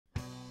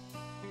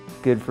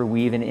good for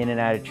weaving in and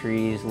out of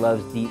trees,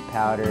 loves deep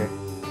powder.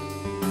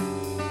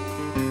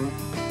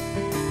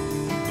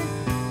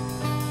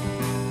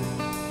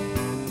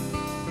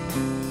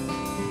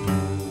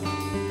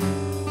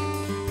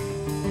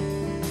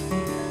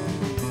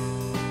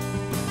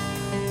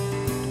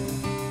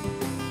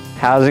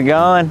 How's it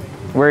going?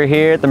 We're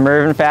here at the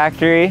Mervyn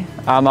factory.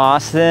 I'm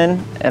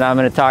Austin, and I'm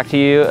going to talk to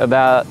you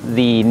about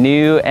the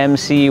new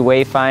MC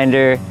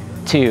Wayfinder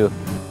 2.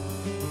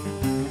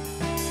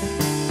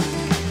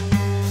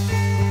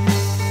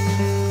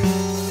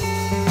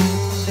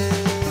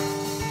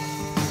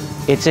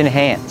 It's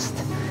enhanced.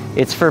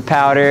 It's for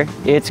powder,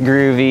 it's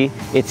groovy,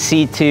 it's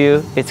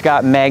C2, it's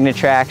got magnet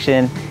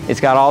traction, it's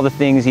got all the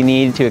things you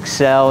need to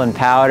excel in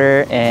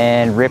powder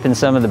and ripping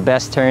some of the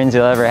best turns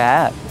you'll ever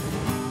have.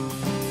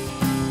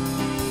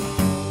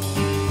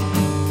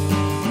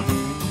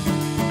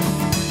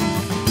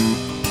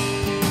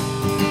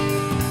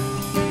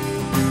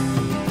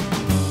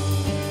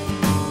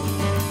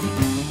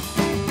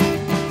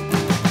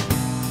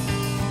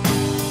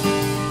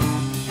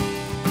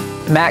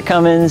 Matt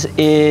Cummins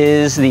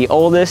is the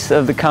oldest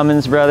of the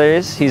Cummins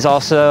brothers. He's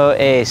also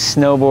a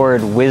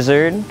snowboard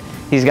wizard.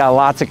 He's got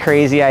lots of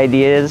crazy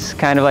ideas,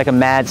 kind of like a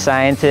mad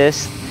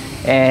scientist.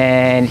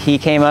 And he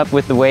came up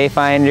with the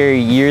Wayfinder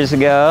years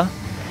ago.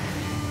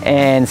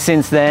 And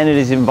since then it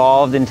has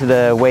evolved into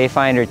the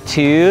Wayfinder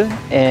 2.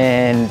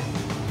 And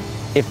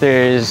if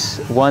there's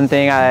one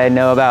thing I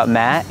know about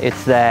Matt,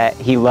 it's that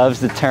he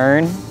loves the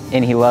turn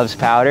and he loves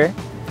powder.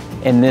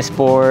 And this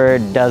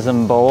board does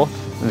them both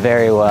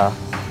very well.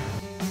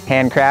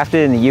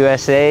 Handcrafted in the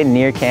USA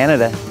near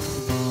Canada.